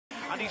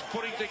and he's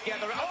putting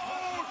together.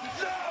 Oh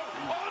no!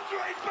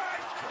 Ondrej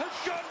Bank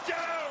has gone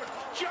down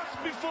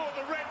just before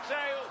the red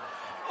tail.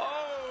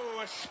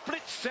 Oh, a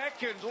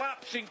split-second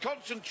lapse in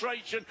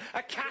concentration,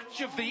 a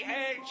catch of the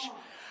edge,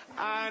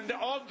 and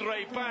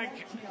Ondrej Bank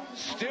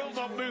still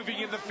not moving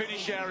in the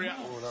finish area.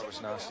 Oh, that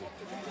was nasty.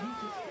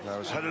 That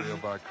was a real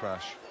bad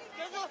crash.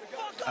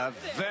 A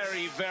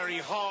very, very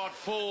hard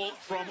fall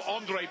from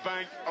Ondrej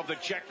Bank of the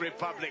Czech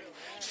Republic.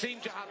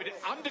 Seemed to have it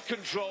under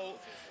control,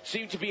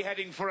 seemed to be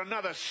heading for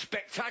another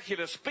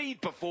spectacular speed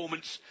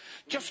performance.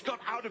 Just got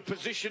out of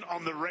position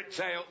on the red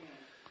tail.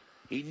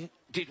 He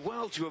did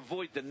well to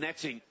avoid the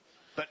netting,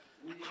 but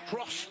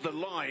crossed the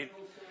line.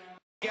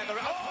 Together.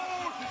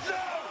 Oh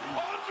no!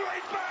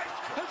 Ondrej Bank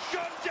has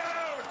gone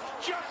down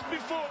just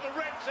before the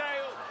red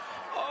tail.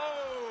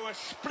 Oh, a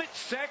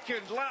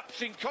split-second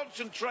lapse in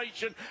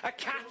concentration, a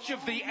catch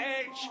of the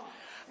edge,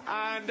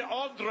 and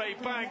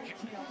Ondrej Bank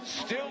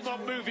still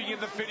not moving in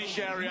the finish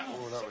area.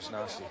 Oh, that was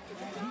nasty.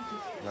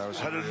 That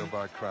was a real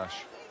bad crash.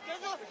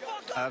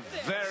 A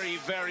very,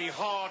 very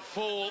hard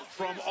fall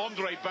from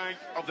Ondrej Bank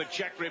of the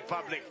Czech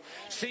Republic.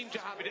 Seemed to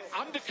have it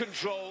under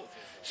control,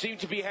 seemed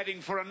to be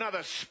heading for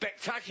another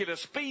spectacular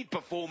speed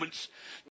performance.